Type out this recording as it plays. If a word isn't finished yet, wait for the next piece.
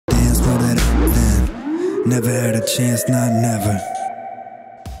Never had a chance, not never.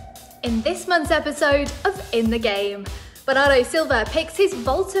 In this month's episode of In the Game, Bernardo Silva picks his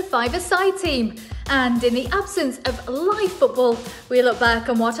Volta five-a-side team. And in the absence of live football, we look back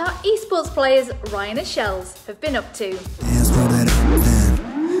on what our esports players Ryan and Shells have been up to.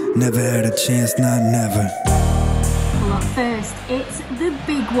 Never had a chance, not never. Well, up first, it's the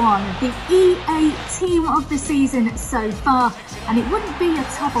big one, the EA team of the season so far. And it wouldn't be a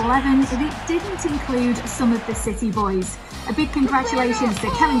top 11 if it didn't include some of the City boys. A big congratulations to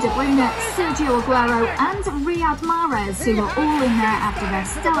Kevin De Bruyne, Sergio Aguero and Riyad Mahrez, who were all in there after their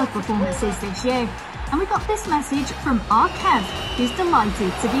stellar performances this year. And we got this message from our Kev, who's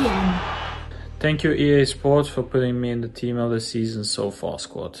delighted to be in. Thank you EA Sports for putting me in the team of the season so far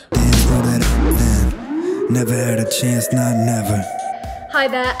squad. Never had a chance, not never. Hi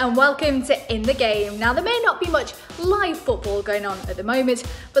there and welcome to In the Game. Now there may not be much live football going on at the moment,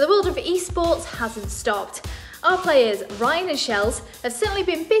 but the world of esports hasn't stopped. Our players, Ryan and Shells, have certainly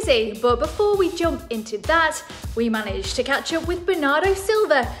been busy, but before we jump into that, we managed to catch up with Bernardo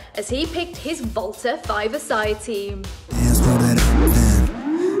Silva as he picked his Volta five-a-side team.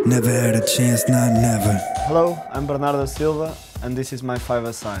 Never had a chance, not never. Hello, I'm Bernardo Silva and this is my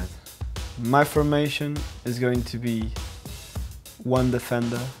five-a-side. My formation is going to be one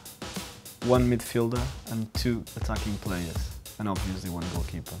defender, one midfielder and two attacking players, and obviously one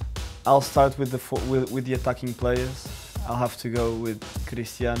goalkeeper. I'll start with the attacking players. I'll have to go with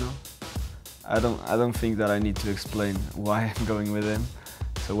Cristiano. I don't think that I need to explain why I'm going with him.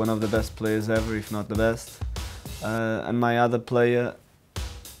 So one of the best players ever, if not the best. And my other player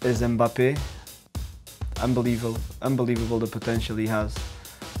is Mbappe. Unbelievable the potential he has,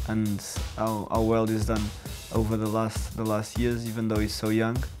 and how well he's done over the last years, even though he's so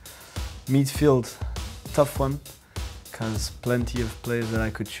young. Midfield, tough one. Because plenty of players that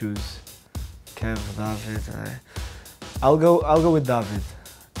I could choose. Kev, David. I'll go with David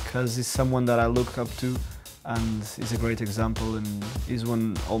because he's someone that I look up to and he's a great example and he's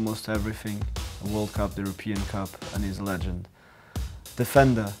won almost everything. The World Cup, the European Cup, and he's a legend.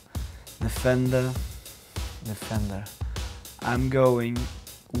 Defender. I'm going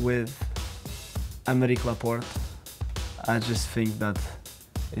with Aymeric Laporte. I just think that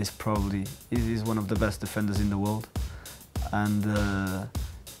he's one of the best defenders in the world. And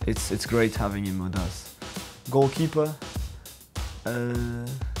it's great having him with us. Goalkeeper,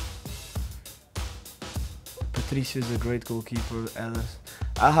 Patricio is a great goalkeeper.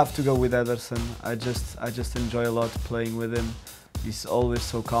 I have to go with Ederson. I just enjoy a lot playing with him. He's always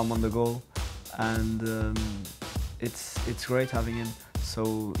so calm on the goal, and it's great having him.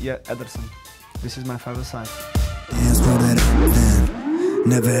 So yeah, Ederson. This is my five-a-side.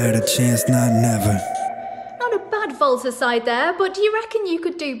 Never had a chance, not never. Volta side there, but do you reckon you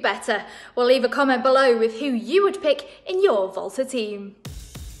could do better? Well, leave a comment below with who you would pick in your Volta team.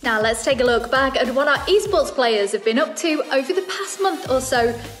 Now let's take a look back at what our esports players have been up to over the past month or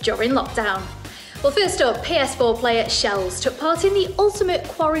so during lockdown. Well, first up, PS4 player Shells took part in the Ultimate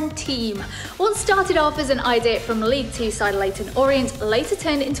Quarantine. What started off as an idea from League 2 side Leyton Orient later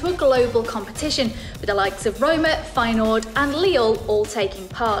turned into a global competition with the likes of Roma, Feyenoord and Lille all taking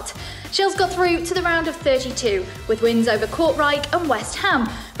part. Shells got through to the round of 32 with wins over Kortrijk and West Ham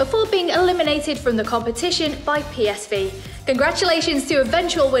before being eliminated from the competition by PSV. Congratulations to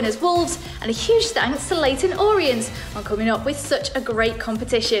eventual winners Wolves and a huge thanks to Leyton Orient on coming up with such a great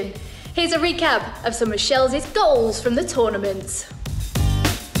competition. Here's a recap of some of Shells' goals from the tournament.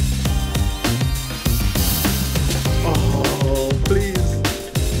 Oh, please.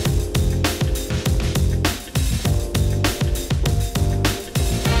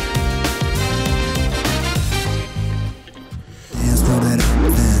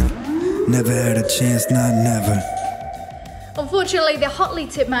 Never had a chance, not never. Unfortunately, the hotly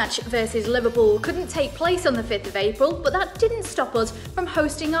tipped match versus Liverpool couldn't take place on the 5th of April, but that didn't stop us from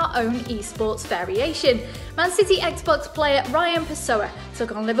hosting our own esports variation. Man City Xbox player Ryan Pessoa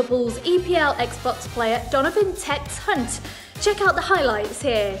took on Liverpool's EPL Xbox player Donovan Tex Hunt. Check out the highlights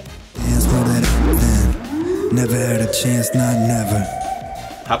here. Never had a chance, not never.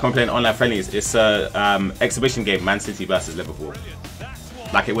 How come I'm playing online friendlies? It's a exhibition game, Man City versus Liverpool.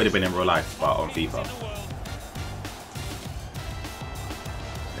 Like it would have been in real life, but on FIFA.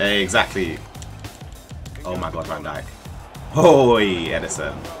 Exactly. Oh my god, Van Dijk. Hoy,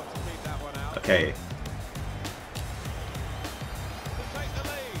 Edison. Okay.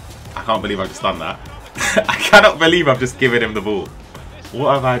 I can't believe I've just done that. I cannot believe I've just given him the ball.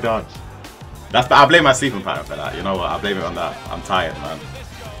 What have I done? I blame my sleeping pattern for that. You know what? I blame it on that. I'm tired, man.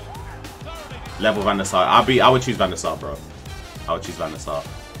 Level Van der Sar. I would choose Van der Sar, bro. I would choose Van der Sar.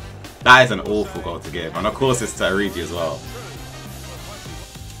 That is an awful goal to give. And of course it's to Origi as well.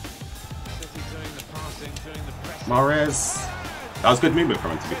 Mahrez. That was good movement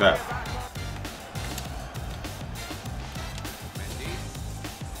from him, to be fair.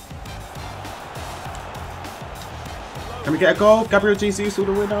 Can we get a goal? Gabriel Jesus or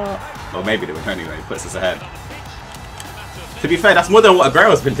the winner? Or maybe the winner anyway. Puts us ahead. To be fair, that's more than what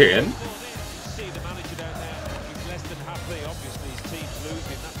Aguero's been doing.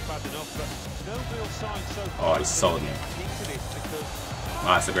 Oh, he's sold me. Oh,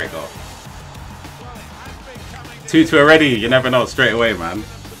 that's a great goal. 2-2 already. You never know straight away, man.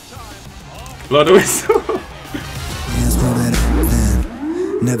 Blow the whistle.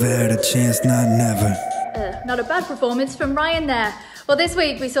 Never had a chance, not never. Not a bad performance from Ryan there. Well, this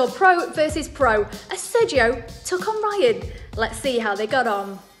week we saw pro versus pro as Sergio took on Ryan. Let's see how they got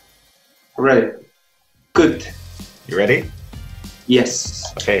on. Right. Good. You ready?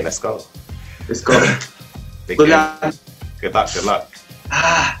 Yes. Okay, let's go. Let's go. Good luck. Good luck, good luck.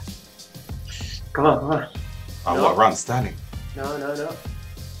 Ah. Come on, come on. Oh, No. what run, Sterling? No. No.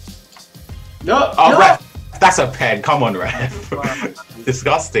 Oh, no. ref. That's a pen. Come on, ref.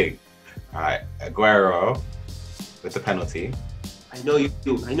 Disgusting. Alright, Aguero with the penalty. I know you.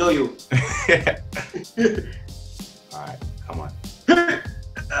 I know you. Alright, come on.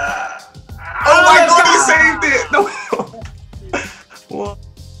 Oh my god, he saved it! No. What?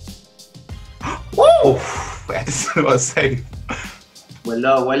 Whoa! This was safe. Well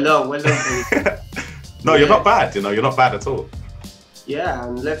done. No, you're not bad, you know, you're not bad at all. Yeah,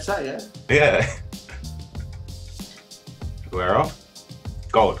 on the left side, yeah. Yeah. Aguero.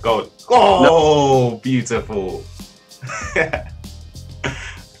 Gold. Oh, beautiful.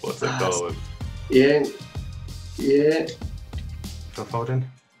 What's a goal? Yeah. Phil Foden.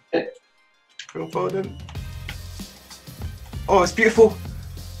 Phil Foden. Oh, it's beautiful.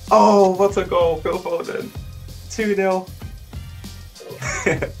 Oh, what a goal, Phil Foden. 2-0.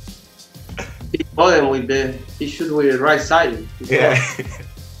 Foden with the, he should with the right side. Yeah.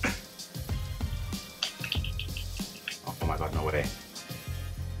 Oh my god, no way.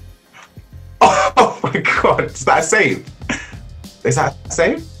 Oh my god, is that a save? Is that a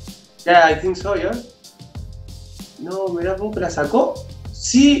save? Yeah, I think so, yeah. No, mira cómo la sacó.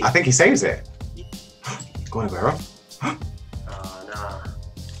 Sí. I think he saves it. Go on, Aguero. No.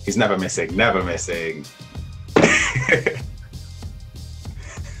 He's never missing, never missing.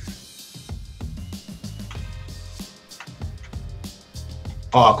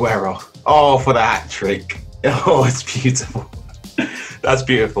 Oh, Aguero. Oh, for the hat trick. Oh, it's beautiful. That's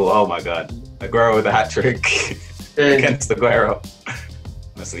beautiful. Oh my god. Aguero with a hat trick against Aguero.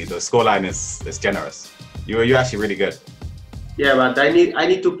 Honestly, the scoreline is generous. You're actually really good. Yeah, but I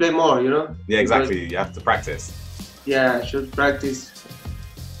need to play more, you know? Yeah, exactly. You have to practice. Yeah, I should practice.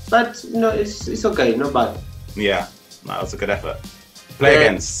 But you know, it's okay, not bad. Yeah, no, that was a good effort. Play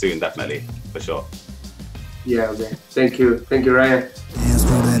again soon, definitely, for sure. Yeah, okay. Thank you, Ryan.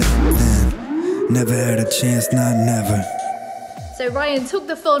 Never had a chance, not never. So Ryan took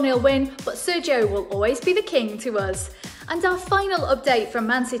the 4-0 win, but Sergio will always be the king to us. And our final update from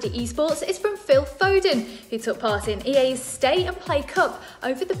Man City Esports is from Phil Foden, who took part in EA's Stay and Play Cup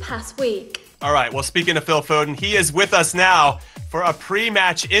over the past week. All right, well, speaking of Phil Foden, he is with us now for a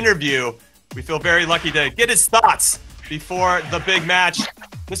pre-match interview. We feel very lucky to get his thoughts before the big match.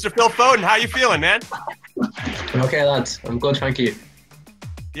 Mr. Phil Foden, how you feeling, man? I'm okay, lads. I'm good, thank you.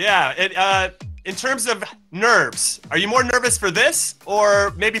 Yeah, in terms of nerves, are you more nervous for this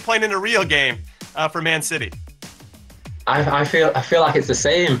or maybe playing in a real game for Man City? I feel like it's the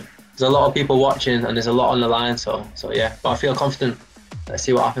same. There's a lot of people watching and there's a lot on the line, so yeah. But I feel confident. Let's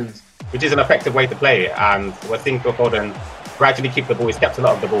see what happens. Which is an effective way to play, and we're seeing Phil Foden gradually keep the ball. He's kept a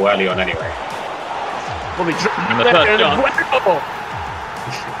lot of the ball early on anyway.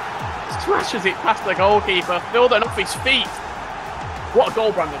 Smashes it past the goalkeeper, Foden off his feet. What a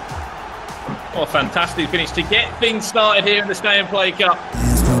goal, Brandon. What a fantastic finish to get things started here in the Stay and Play Cup.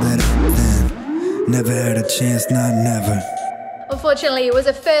 Never had a chance, not never. Unfortunately, it was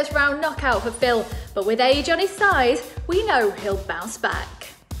a first round knockout for Phil, but with age on his side, we know he'll bounce back.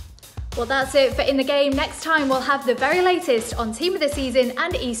 Well, that's it for In the Game. Next time we'll have the very latest on Team of the Season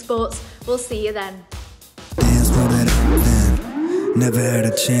and esports. We'll see you then. Never had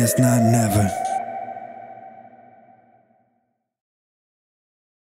a chance, not never.